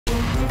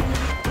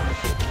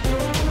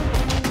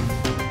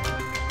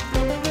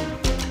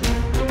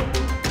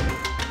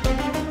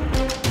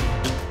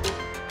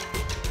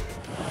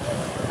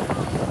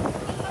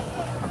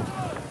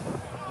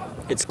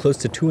It's close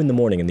to 2 in the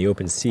morning in the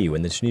open sea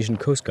when the Tunisian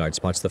Coastguard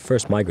spots the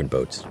first migrant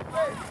boats.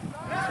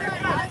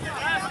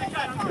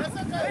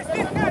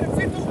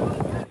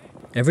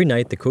 Every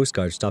night, the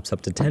Coastguard stops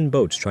up to 10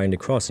 boats trying to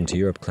cross into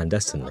Europe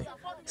clandestinely.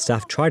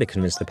 Staff try to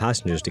convince the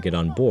passengers to get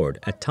on board,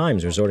 at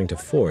times resorting to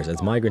force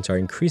as migrants are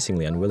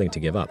increasingly unwilling to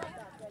give up.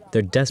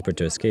 They're desperate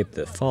to escape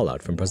the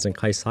fallout from President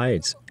Kais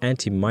Saied's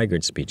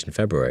anti-migrant speech in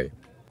February.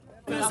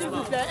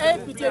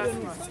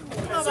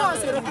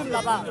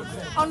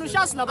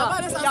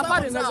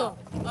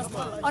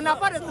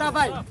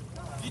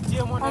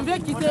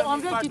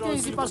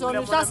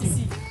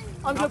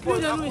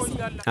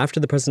 After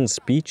the president's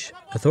speech,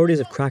 authorities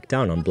have cracked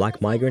down on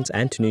black migrants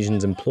and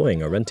Tunisians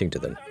employing or renting to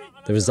them.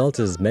 The result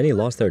is many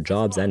lost their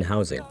jobs and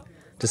housing.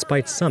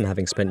 Despite some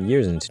having spent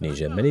years in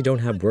Tunisia, many don't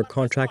have work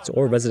contracts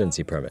or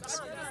residency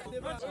permits.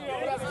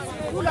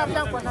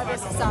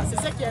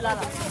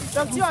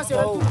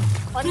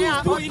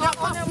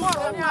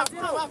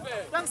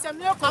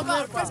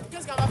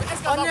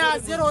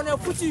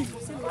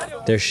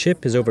 Their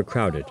ship is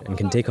overcrowded and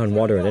can take on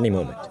water at any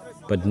moment,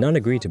 but none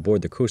agree to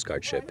board the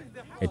Coastguard ship.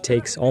 It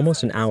takes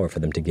almost an hour for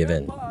them to give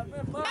in.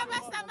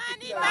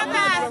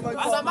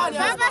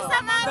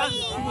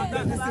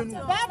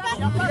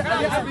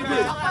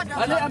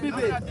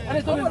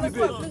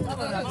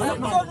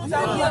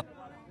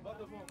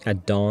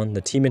 At dawn,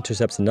 the team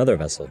intercepts another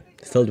vessel,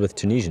 filled with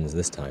Tunisians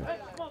this time.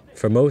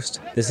 For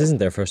most, this isn't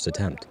their first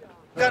attempt.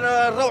 Back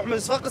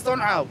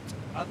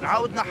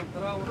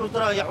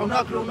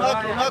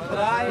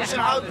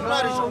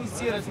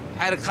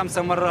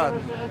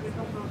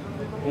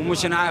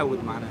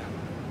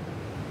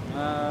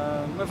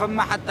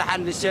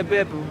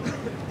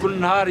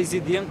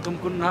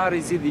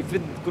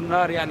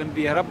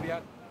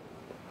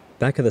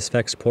at the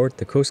Sfax port,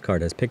 the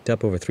Coastguard has picked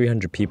up over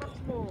 300 people.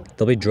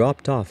 They'll be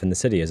dropped off in the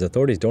city as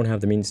authorities don't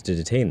have the means to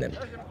detain them,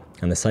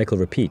 and the cycle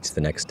repeats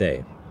the next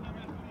day.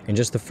 In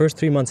just the first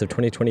 3 months of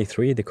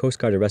 2023, the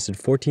Coastguard arrested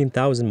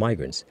 14,000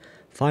 migrants,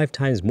 5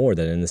 times more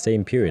than in the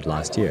same period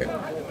last year.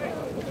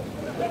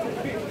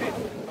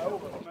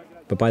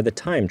 But by the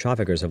time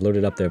traffickers have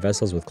loaded up their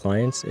vessels with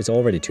clients, it's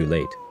already too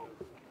late.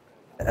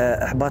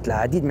 Our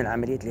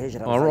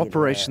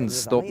operations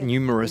stop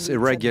numerous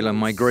irregular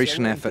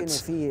migration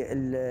efforts,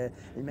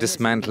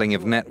 dismantling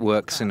of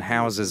networks in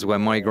houses where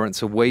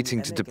migrants are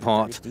waiting to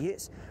depart,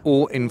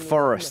 or in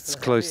forests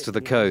close to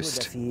the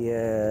coast.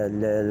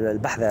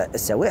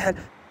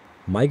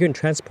 Migrant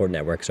transport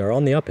networks are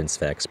on the up in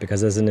Sfax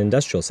because as an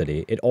industrial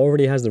city, it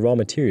already has the raw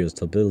materials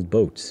to build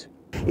boats.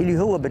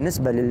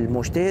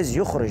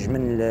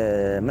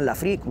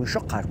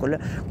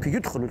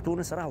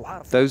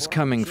 Those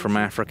coming from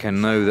Africa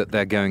know that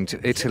they're going to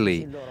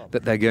Italy,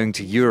 that they're going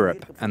to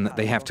Europe, and that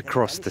they have to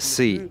cross the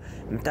sea.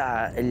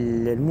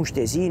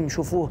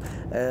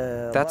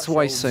 That's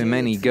why so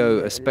many go,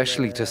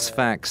 especially to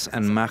Sfax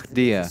and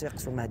Mahdia,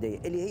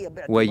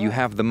 where you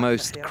have the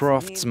most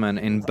craftsmen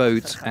in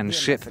boat and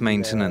ship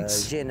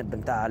maintenance.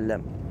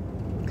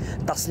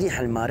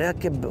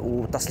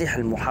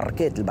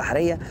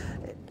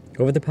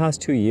 Over the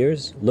past 2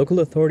 years, local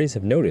authorities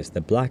have noticed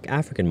that black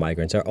African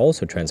migrants are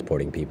also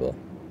transporting people.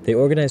 They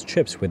organize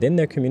trips within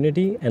their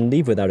community and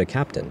leave without a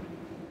captain.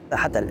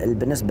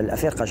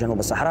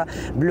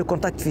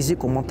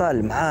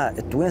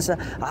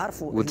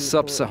 With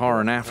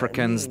sub-Saharan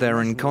Africans,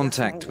 they're in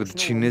contact with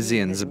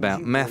Tunisians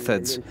about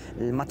methods,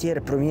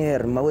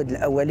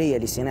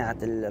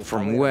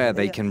 from where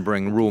they can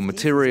bring raw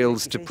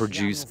materials to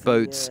produce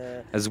boats,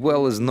 as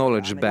well as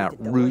knowledge about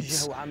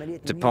routes,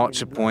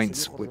 departure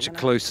points which are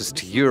closest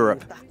to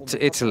Europe,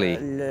 to Italy.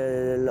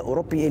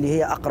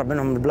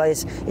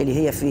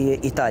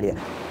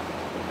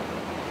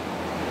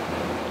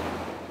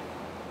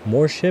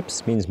 More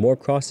ships means more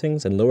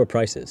crossings and lower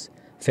prices.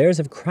 Fares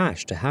have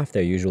crashed to half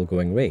their usual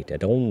going rate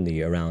at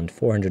only around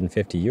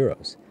 450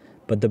 euros.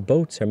 But the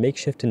boats are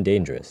makeshift and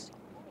dangerous.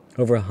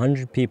 Over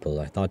 100 people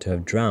are thought to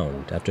have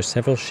drowned after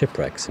several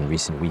shipwrecks in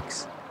recent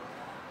weeks.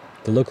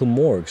 The local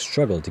morgue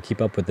struggled to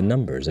keep up with the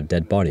numbers of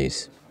dead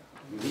bodies.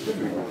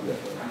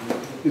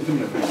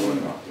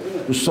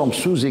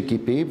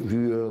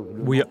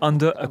 We are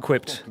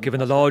under-equipped, given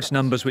the large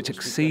numbers which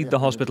exceed the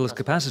hospital's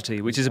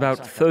capacity, which is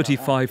about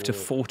 35 to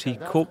 40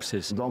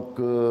 corpses.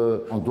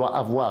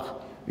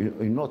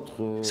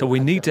 So we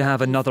need to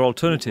have another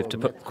alternative to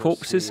put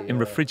corpses in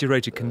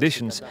refrigerated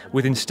conditions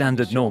within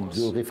standard norms.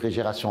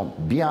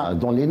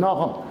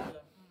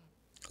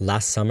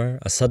 Last summer,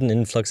 a sudden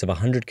influx of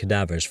 100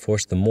 cadavers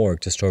forced the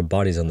morgue to store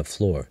bodies on the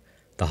floor.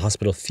 The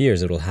hospital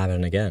fears it will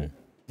happen again.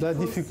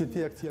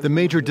 The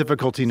major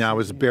difficulty now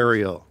is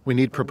burial. We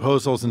need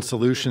proposals and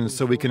solutions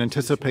so we can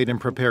anticipate and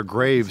prepare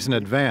graves in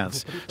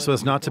advance so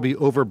as not to be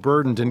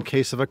overburdened in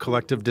case of a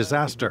collective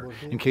disaster,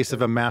 in case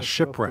of a mass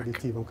shipwreck.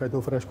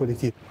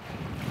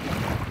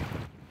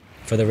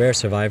 For the rare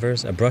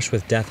survivors, a brush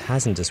with death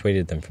hasn't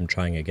dissuaded them from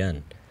trying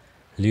again.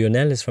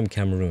 Lionel is from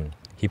Cameroon.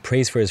 He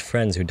prays for his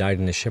friends who died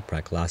in a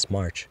shipwreck last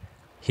March.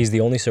 He's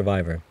the only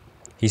survivor.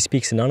 He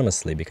speaks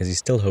anonymously because he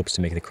still hopes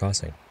to make the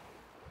crossing.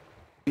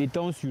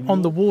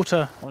 On the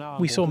water,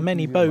 we saw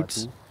many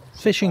boats,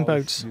 fishing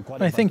boats,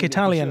 I think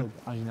Italian,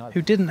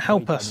 who didn't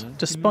help us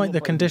despite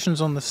the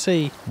conditions on the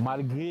sea.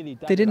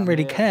 They didn't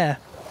really care.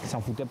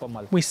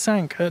 We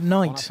sank at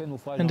night,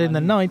 and in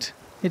the night,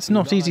 it's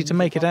not easy to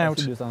make it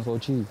out.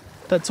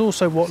 That's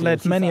also what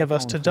led many of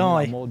us to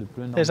die.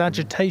 There's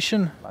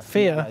agitation,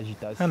 fear,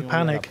 and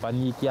panic.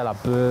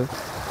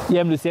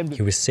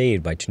 He was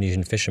saved by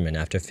Tunisian fishermen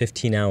after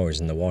 15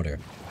 hours in the water.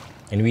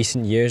 In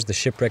recent years, the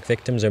shipwreck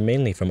victims are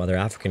mainly from other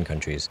African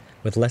countries,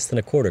 with less than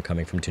a quarter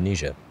coming from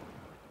Tunisia.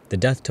 The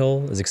death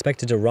toll is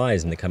expected to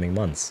rise in the coming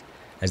months,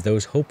 as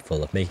those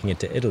hopeful of making it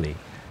to Italy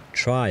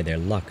try their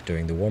luck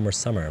during the warmer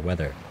summer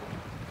weather.